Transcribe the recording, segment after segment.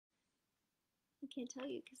can't tell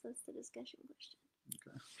you because that's the discussion question.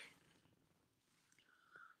 Okay.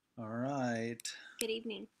 All right. Good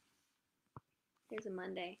evening. There's a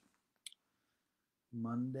Monday.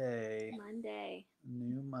 Monday.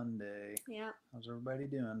 New Monday. Yep. How's everybody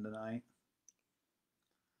doing tonight?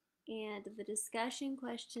 And the discussion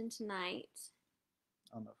question tonight.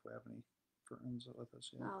 I don't know if we have any friends with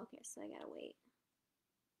us yet. Oh, okay. So I gotta wait.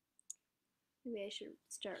 Maybe I should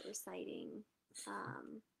start reciting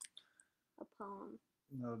a poem.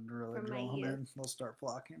 No, really from draw my them youth. in. They'll start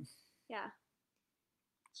flocking. Yeah.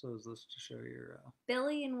 So is this to show your...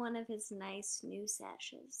 Billy, in one of his nice new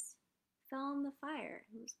sashes, fell in the fire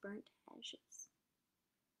and was burnt to ashes.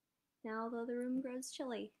 Now, although the room grows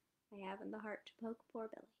chilly, I haven't the heart to poke poor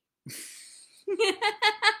Billy.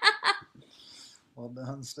 Well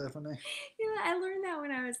done, Stephanie. Yeah, I learned that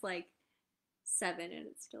when I was like 7, and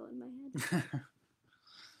it's still in my head.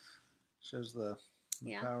 Shows the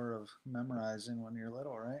power of memorizing when you're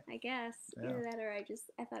little, right? I guess. Yeah. Either that or I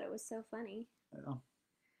thought it was so funny. Yeah.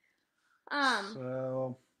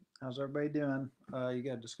 So, how's everybody doing? You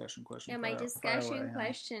got a discussion question? Yeah, my discussion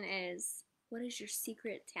question is, what is your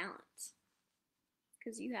secret talent?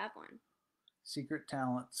 Because you have one. Secret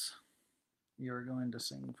talents. You're going to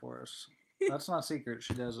sing for us. That's not secret.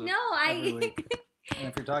 She does it. No, every week. And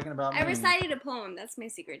if you're talking about me, I recited a poem. That's my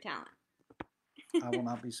secret talent. I will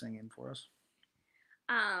not be singing for us.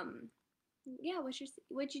 Yeah.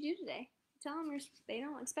 What'd you do today? Tell them they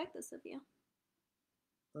don't expect this of you.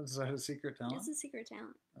 Is that a secret talent? It's a secret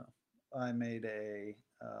talent. Oh. I made a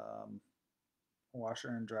washer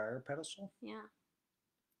and dryer pedestal. Yeah.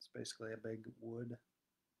 It's basically a big wood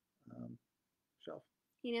shelf.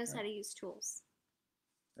 He knows how to use tools.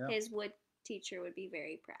 Yeah. His wood teacher would be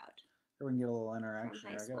very proud. Here we can get a little interaction.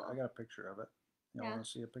 I got a picture of it. You want to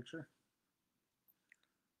see a picture?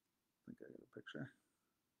 I think I got a picture.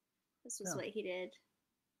 This was what he did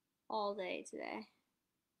all day today.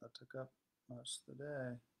 That took up most of the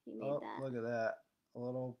day. He made that. Look at that. A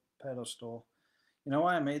little pedestal. You know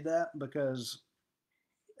why I made that? Because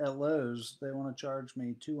at Lowe's, they want to charge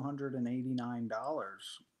me $289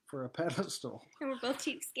 for a pedestal. And we're both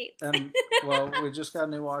cheapskates. And, well, we just got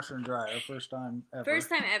a new washer and dryer. First time ever. First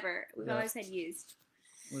time ever. We've always had used.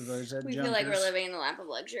 We've always had We junkers. feel like we're living in the lap of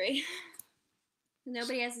luxury.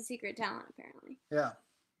 Nobody has a secret talent, apparently. Yeah.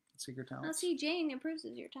 Secret talent. Oh, see, Jane approves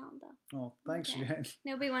of your talent, though. Oh, thanks, Jane.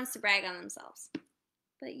 Nobody wants to brag on themselves.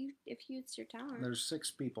 But if it's your talent. There's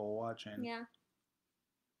 6 people watching. Yeah.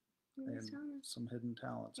 And some hidden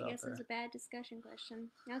talents out there. I guess it's a bad discussion question.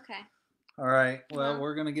 Okay. All right. Well,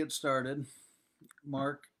 we're going to get started.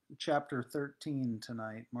 Mark chapter 13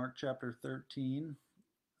 tonight. Mark chapter 13,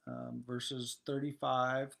 verses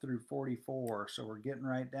 35 through 44. So we're getting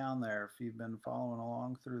right down there if you've been following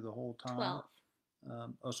along through the whole time. 12.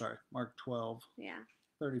 Mark 12. Yeah.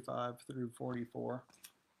 35 through 44.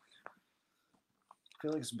 I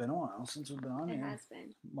feel like it's been a while since we've been on here. It has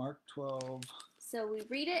been. Mark 12. So we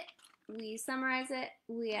read it, we summarize it,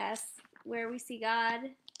 we ask where we see God,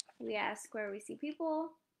 we ask where we see people,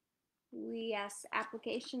 we ask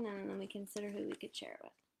application, and then we consider who we could share it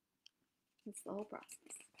with. It's the whole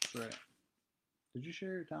process. That's right. Did you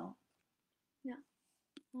share your talent? No.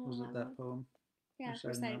 Was it that poem? Yeah,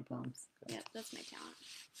 reciting poems. Okay. Yep, that's my talent.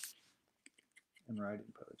 And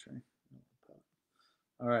writing poetry.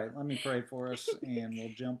 All right, let me pray for us, and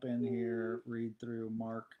we'll jump in here, read through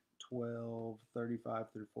Mark 12,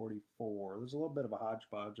 35 through 44. There's a little bit of a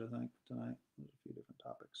hodgepodge, I think, tonight. There's a few different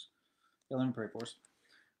topics. Yeah, let me pray for us.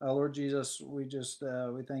 Lord Jesus, we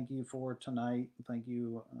thank you for tonight. Thank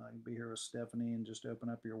you to be here with Stephanie and just open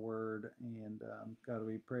up your word. And God,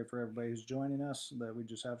 we pray for everybody who's joining us, that we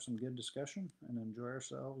just have some good discussion and enjoy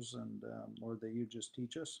ourselves. And Lord, that you just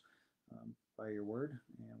teach us by your word,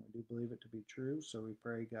 and we do believe it to be true. So we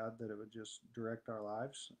pray, God, that it would just direct our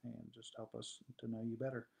lives and just help us to know you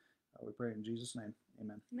better. We pray in Jesus' name.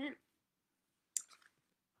 Amen. Amen.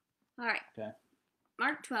 All right. Okay.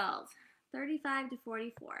 Mark 12, 35 to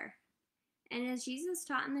 44. And as Jesus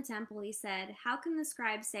taught in the temple, he said, "How can the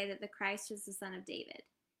scribes say that the Christ is the son of David?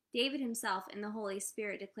 David himself in the Holy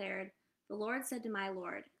Spirit declared, 'The Lord said to my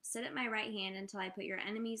Lord, sit at my right hand until I put your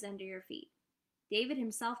enemies under your feet.' David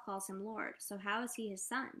himself calls him Lord, so how is he his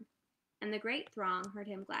son?" And the great throng heard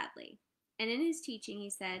him gladly. And in his teaching he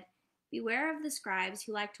said, "Beware of the scribes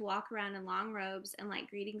who like to walk around in long robes and like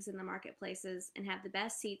greetings in the marketplaces and have the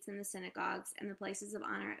best seats in the synagogues and the places of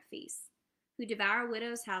honor at feasts, who devour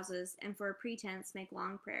widows' houses and for a pretense make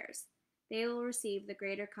long prayers. They will receive the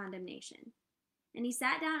greater condemnation." And he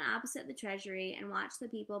sat down opposite the treasury and watched the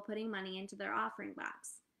people putting money into their offering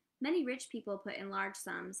box. Many rich people put in large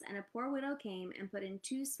sums, and a poor widow came and put in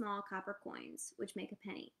 2 small copper coins, which make a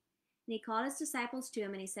penny. And he called his disciples to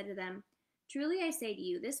him, and he said to them, Truly I say to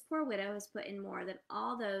you, this poor widow has put in more than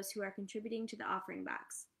all those who are contributing to the offering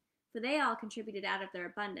box. For they all contributed out of their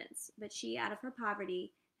abundance, but she, out of her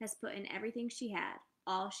poverty, has put in everything she had,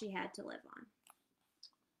 all she had to live on.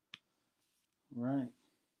 Right.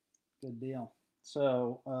 Good deal.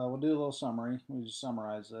 So we'll do a little summary. We just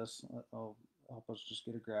summarize this. It'll help us just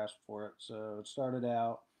get a grasp for it. So it started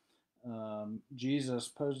out, Jesus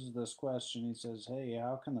poses this question. He says, hey,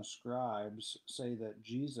 how can the scribes say that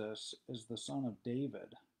Jesus is the son of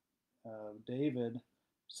David? David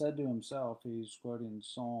said to himself, he's quoting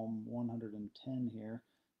Psalm 110 here.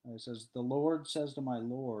 He says, the Lord says to my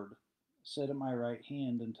Lord, sit at my right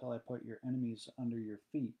hand until I put your enemies under your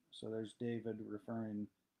feet. So there's David referring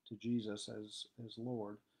to Jesus as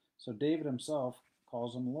Lord. So David himself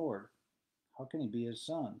calls him Lord. How can he be his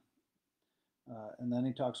son? And then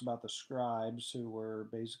he talks about the scribes who were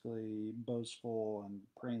basically boastful and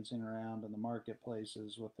prancing around in the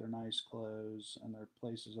marketplaces with their nice clothes and their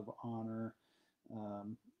places of honor.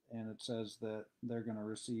 And it says that they're going to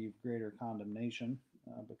receive greater condemnation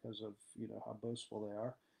because of how boastful they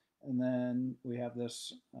are. And then we have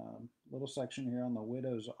this little section here on the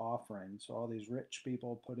widow's offering. So all these rich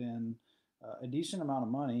people put in a decent amount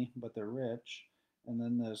of money, but they're rich. And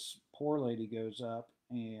then this poor lady goes up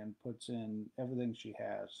and puts in everything she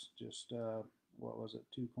has. Just, 2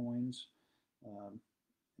 coins?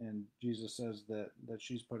 And Jesus says that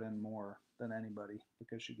she's put in more than anybody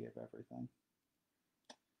because she gave everything.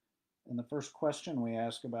 And the first question we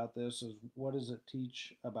ask about this is, what does it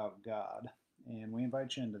teach about God? And we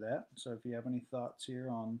invite you into that. So if you have any thoughts here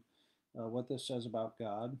on what this says about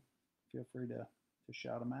God, feel free to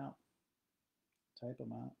shout them out, type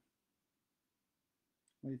them out.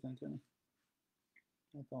 What do you think, Annie?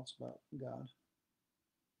 Any thoughts about God?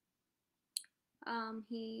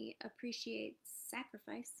 He appreciates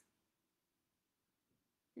sacrifice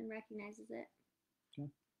and recognizes it. Okay.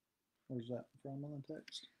 Where's that from in the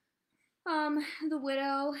text? The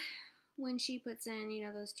widow, when she puts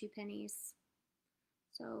in, those 2 pennies.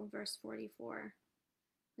 So verse 44,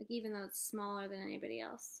 like even though it's smaller than anybody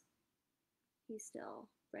else, he still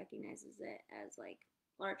recognizes it as like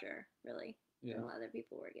larger, really, than what other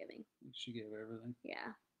people were giving. She gave everything.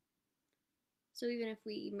 Yeah. So even if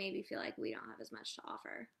we maybe feel like we don't have as much to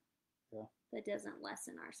offer, that doesn't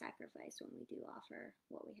lessen our sacrifice when we do offer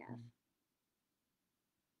what we have.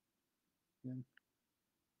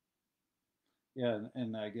 Yeah,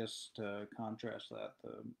 and I guess to contrast that,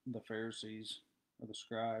 the Pharisees or the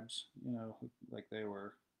scribes, like they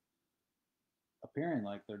were appearing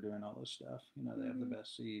like they're doing all this stuff. They have the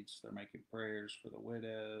best seats. They're making prayers for the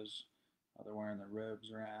widows. They're wearing their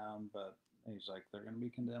robes around, but he's like, they're going to be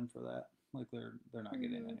condemned for that. Like they're not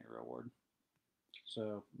getting any reward.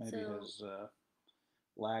 So maybe his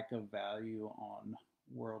lack of value on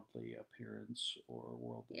worldly appearance or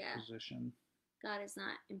worldly position. God is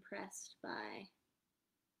not impressed by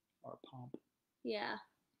our pomp. Yeah.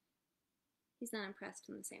 He's not impressed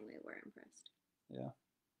in the same way we're impressed. Yeah.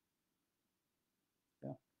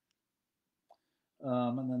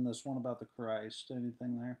 And then this one about the Christ.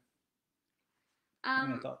 Anything there?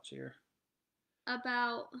 Any thoughts here?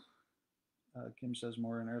 About Kim says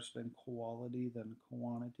more interested in quality than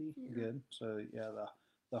quantity. Yeah. Good. So yeah,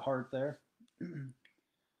 the heart there.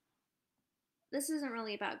 This isn't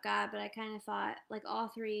really about God, but I kind of thought like all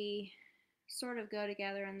 3 sort of go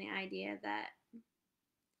together in the idea that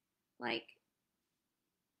like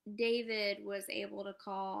David was able to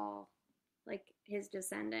call like his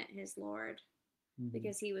descendant his Lord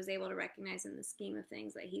because he was able to recognize in the scheme of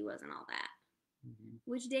things that he wasn't all that.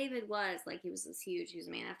 Which David was, like he was this huge, he was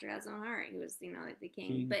a man after God's own heart. He was, like the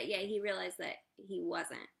king. But yeah, he realized that he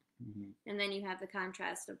wasn't. And then you have the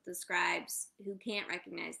contrast of the scribes who can't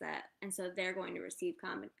recognize that, and so they're going to receive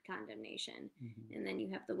condemnation. And then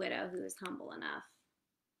you have the widow who is humble enough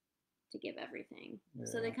to give everything. Yeah.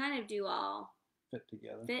 So they kind of do all fit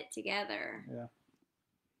together. Yeah.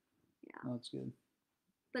 No, that's good.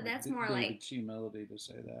 But that's more David's humility to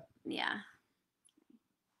say that. Yeah.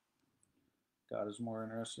 God is more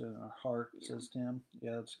interested in our heart, says Tim.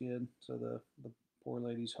 Yeah, that's good. So the poor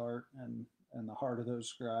lady's heart and the heart of those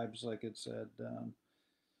scribes, like it said,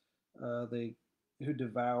 they who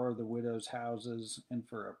devour the widow's houses and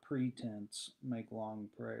for a pretense make long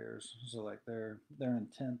prayers. So like their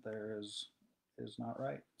intent there is not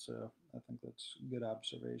right. So I think that's a good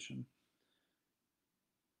observation.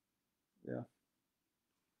 Yeah.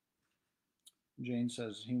 Jane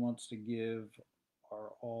says he wants to give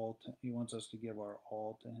our all. He wants us to give our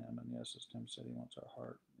all to Him, and yes, as Tim said, He wants our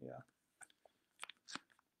heart. Yeah,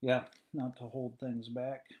 yeah, not to hold things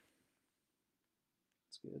back.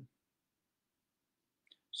 That's good.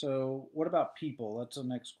 So, what about people? That's the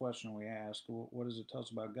next question we ask. What does it tell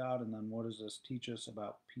us about God, and then what does this teach us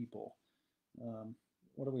about people? Um,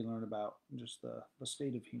 what do we learn about just the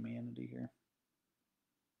state of humanity here?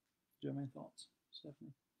 Do you have any thoughts,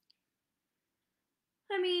 Stephanie?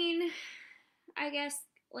 I mean, I guess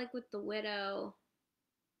like with the widow,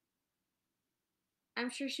 I'm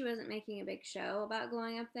sure she wasn't making a big show about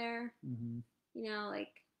going up there. Mm-hmm. Like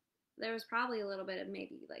there was probably a little bit of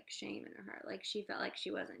maybe like shame in her heart. Like she felt like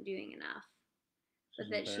she wasn't doing enough, but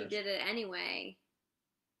that she did it anyway.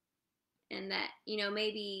 And that,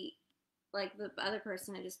 maybe like the other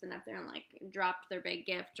person had just been up there and like dropped their big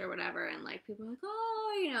gift or whatever. And like people were like,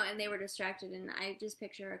 oh, and they were distracted. And I just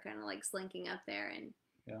picture her kind of like slinking up there and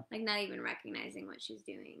like not even recognizing what she's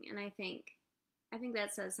doing. And I think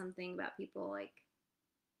that says something about people. Like,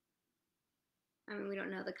 I mean, we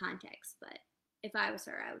don't know the context, but if I was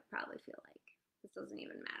her, I would probably feel like this doesn't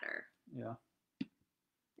even matter. Yeah.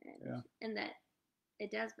 And that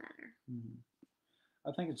it does matter. Mm-hmm.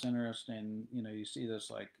 I think it's interesting, you see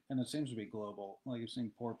this and it seems to be global. Like you've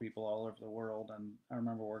seen poor people all over the world. And I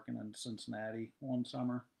remember working in Cincinnati one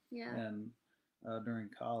summer and during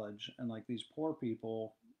college. And like these poor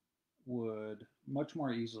people would much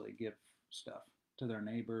more easily give stuff to their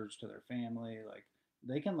neighbors, to their family. Like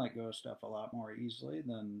they can let go of stuff a lot more easily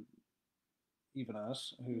than even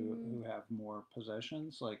us who have more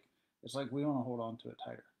possessions. Like it's like we want to hold on to it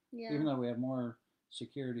tighter. Even though we have more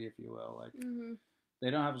security, if you will. Like they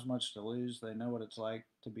don't have as much to lose. They know what it's like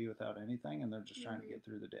to be without anything, and they're just trying to get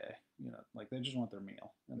through the day. Like they just want their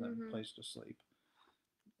meal and their place to sleep.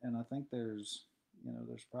 And I think there's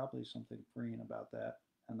probably something freeing about that.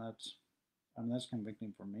 And that's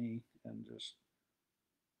convicting for me. And just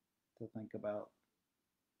to think about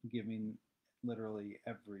giving literally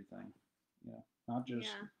everything, not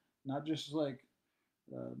just like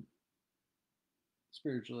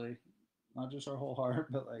spiritually, not just our whole heart,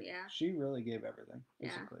 but like she really gave everything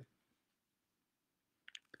physically.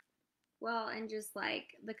 Well, and just like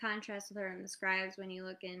the contrast with her and the scribes, when you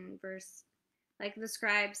look in verse, like the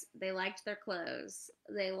scribes, they liked their clothes,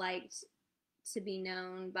 they liked to be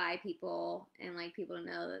known by people and like people to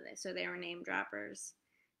know that so they were name droppers.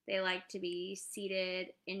 They liked to be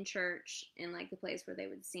seated in church in like the place where they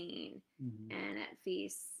would sing and at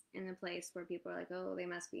feasts in the place where people are like, oh, they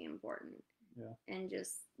must be important. And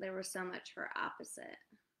just there was so much for opposite.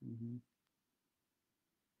 And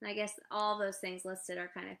I guess all those things listed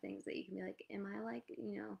are kind of things that you can be like, am I like,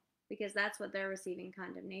 because that's what they're receiving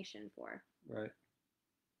condemnation for. Right.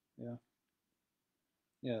 Yeah.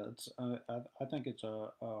 It's I think it's a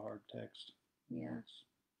hard text. It's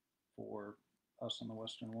for us in the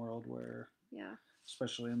Western world where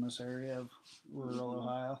especially in this area of rural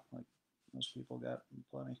Ohio, like most people got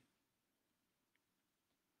plenty.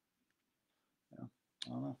 I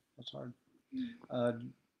don't know. That's hard.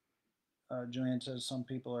 Joanne says some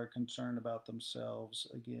people are concerned about themselves.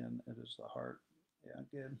 Again, it is the heart. Yeah,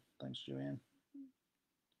 good. Thanks, Joanne.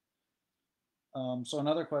 So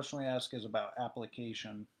another question we ask is about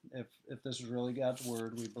application. If this is really God's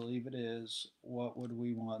word, we believe it is, what would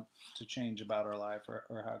we want to change about our life,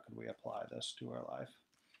 or how could we apply this to our life?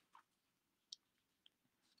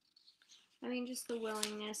 I mean, just the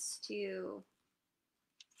willingness to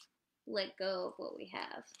let go of what we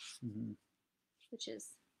have, which is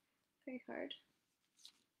very hard.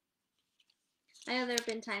 I know there have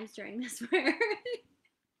been times during this where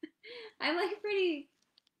I'm like pretty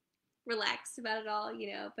relaxed about it all,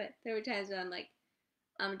 but there were times when I'm like,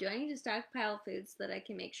 do I need to stockpile food so that I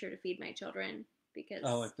can make sure to feed my children? Because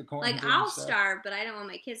like I'll starve, but I don't want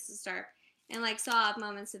my kids to starve. And like saw have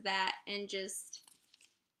moments of that and just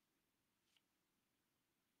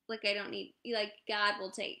like I don't need, like God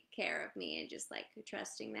will take care of me and just like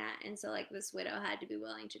trusting that. And so like this widow had to be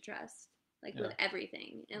willing to trust like with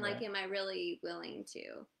everything. And like, am I really willing to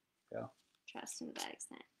trust him to that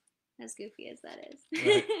extent? As goofy as that is.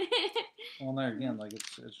 Right. Well, there again, like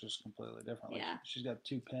it's just completely different. Like she's got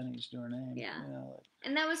 2 pennies to her name. Yeah.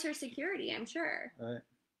 And that was her security, I'm sure. Right.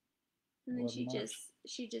 And then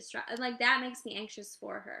she just like that makes me anxious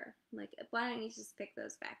for her. I'm like, why don't you just pick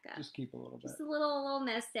those back up? Just keep a little bit. Just a little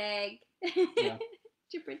nest egg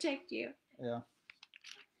to protect you. Yeah.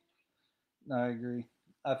 No, I agree.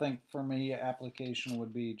 I think for me, application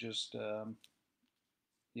would be just, I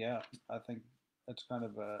think it's kind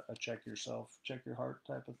of a check yourself, check your heart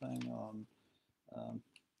type of thing on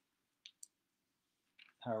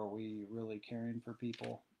how are we really caring for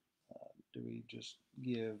people. Do we just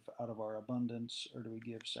give out of our abundance, or do we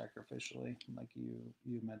give sacrificially? Like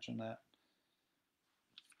you mentioned that,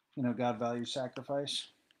 God values sacrifice.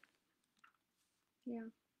 Yeah.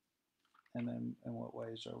 And then in what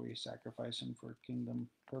ways are we sacrificing for kingdom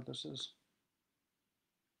purposes?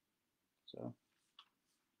 So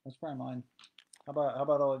that's probably mine. How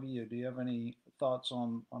about all of you? Do you have any thoughts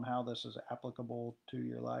on how this is applicable to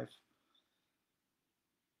your life?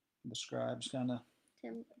 The scribes kind of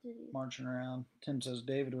Tim, did you? marching around. Tim says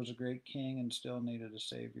David was a great king and still needed a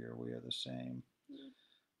savior. We are the same.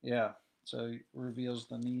 Yeah. So it reveals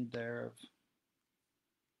the need there of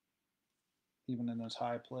even in this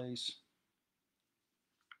high place.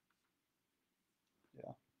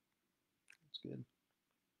 Yeah, that's good.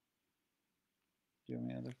 Do you have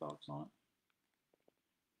any other thoughts on it?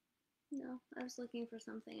 No, I was looking for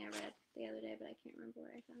something I read the other day, but I can't remember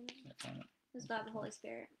where I found it. Can't find it. It was about the Holy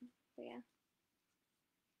Spirit. But yeah.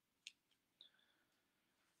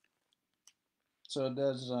 So it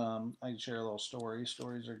does. I can share a little story.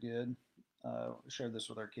 Stories are good. Shared this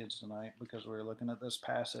with our kids tonight because we were looking at this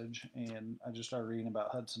passage, and I just started reading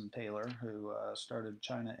about Hudson Taylor, who started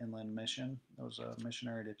China Inland Mission. It was a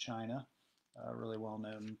missionary to China, a really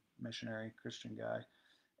well-known missionary, Christian guy,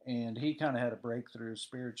 and he kind of had a breakthrough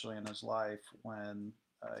spiritually in his life when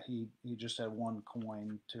he just had one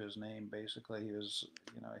coin to his name. Basically, he was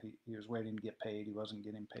he was waiting to get paid. He wasn't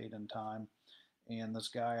getting paid in time, and this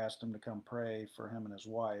guy asked him to come pray for him and his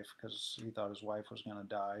wife because he thought his wife was going to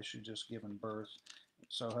die. She'd just given birth.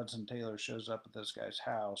 So Hudson Taylor shows up at this guy's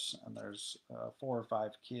house, and there's 4 or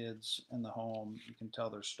 5 kids in the home. You can tell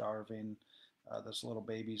they're starving. This little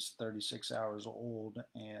baby's 36 hours old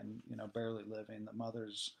and barely living. The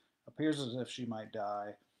mother's appears as if she might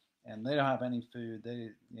die, and they don't have any food. They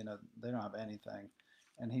don't have anything,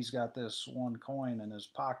 and he's got this one coin in his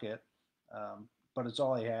pocket. But it's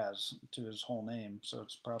all he has to his whole name. So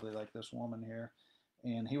it's probably like this woman here.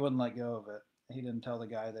 And he wouldn't let go of it. He didn't tell the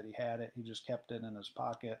guy that he had it. He just kept it in his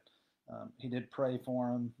pocket. He did pray for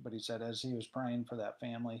him, but he said as he was praying for that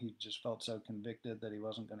family, he just felt so convicted that he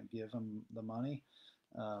wasn't going to give him the money.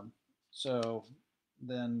 So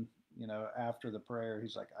then, after the prayer,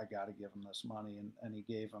 he's like, I got to give him this money. And he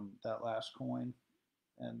gave him that last coin.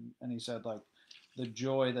 And he said, like, the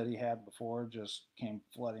joy that he had before just came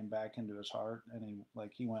flooding back into his heart, and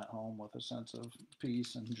he went home with a sense of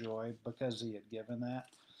peace and joy because he had given that,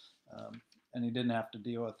 and he didn't have to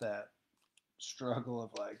deal with that struggle of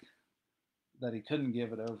like that he couldn't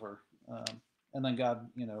give it over. And then God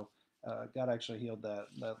actually healed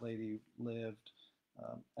that lady, lived,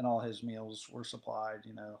 and all his meals were supplied.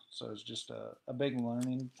 So it was just a big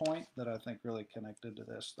learning point that I think really connected to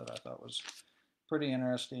this, that I thought was pretty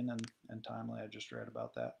interesting and timely. I just read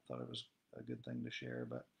about that. Thought it was a good thing to share.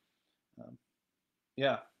 But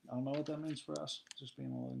yeah, I don't know what that means for us. Just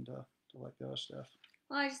being willing to let go of stuff.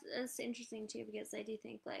 Well, it's interesting too because I do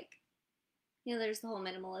think there's the whole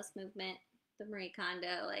minimalist movement, the Marie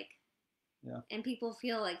Kondo, Yeah. and people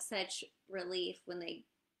feel like such relief when they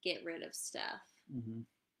get rid of stuff. Mm-hmm.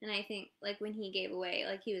 And I think when he gave away,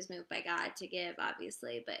 he was moved by God to give,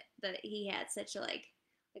 obviously, but that he had such a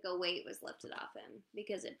a weight was lifted off him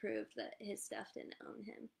because it proved that his stuff didn't own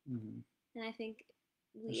him. Mm-hmm. And I think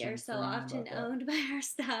we are so often owned by our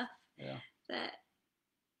stuff that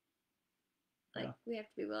we have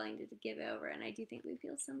to be willing to give over. And I do think we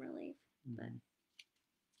feel some relief. Mm-hmm.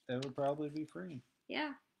 But it would probably be free.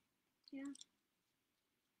 Yeah.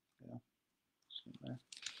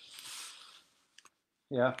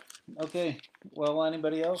 Yeah. Okay. Well,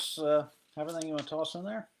 anybody else have anything you want to toss in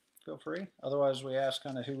there? Feel free. Otherwise, we asked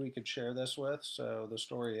kind of who we could share this with. So the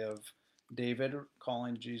story of David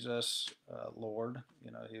calling Jesus Lord.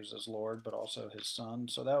 He was his Lord, but also his son.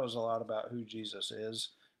 So that was a lot about who Jesus is.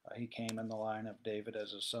 He came in the line of David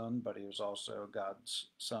as his son, but he was also God's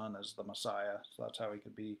son as the Messiah. So that's how he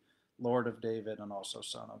could be Lord of David and also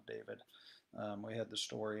son of David. We had the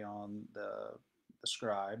story on the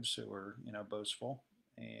scribes who were, boastful,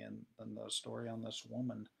 and then the story on this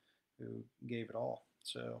woman who gave it all.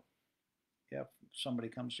 So yeah, if somebody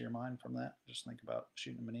comes to your mind from that, just think about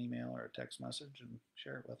shooting them an email or a text message and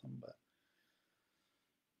share it with them. But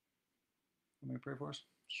let me pray for us.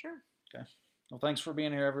 Sure. Okay. Well, thanks for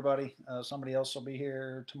being here, everybody. Somebody else will be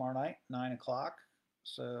here tomorrow night, 9 o'clock.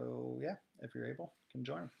 So yeah, if you're able, you can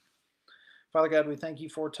join. Father God, we thank you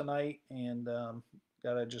for tonight, and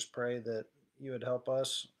God, I just pray that you would help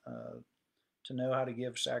us to know how to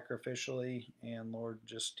give sacrificially, and Lord,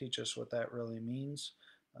 just teach us what that really means.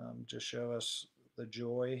 Just show us the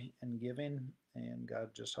joy in giving, and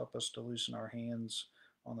God, just help us to loosen our hands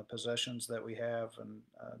on the possessions that we have, and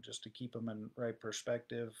just to keep them in right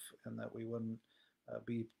perspective, and that we wouldn't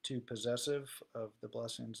be too possessive of the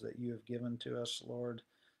blessings that you have given to us, Lord.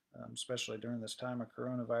 Especially during this time of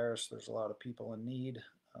coronavirus, there's a lot of people in need,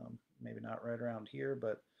 maybe not right around here,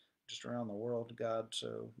 but just around the world, God.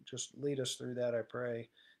 So just lead us through that, I pray,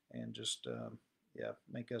 and just, yeah,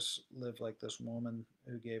 make us live like this woman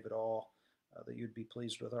who gave it all, that you'd be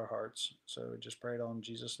pleased with our hearts. So we just pray it all in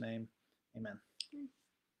Jesus' name. Amen.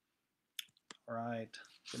 All right.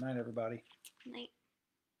 Good night, everybody. Night.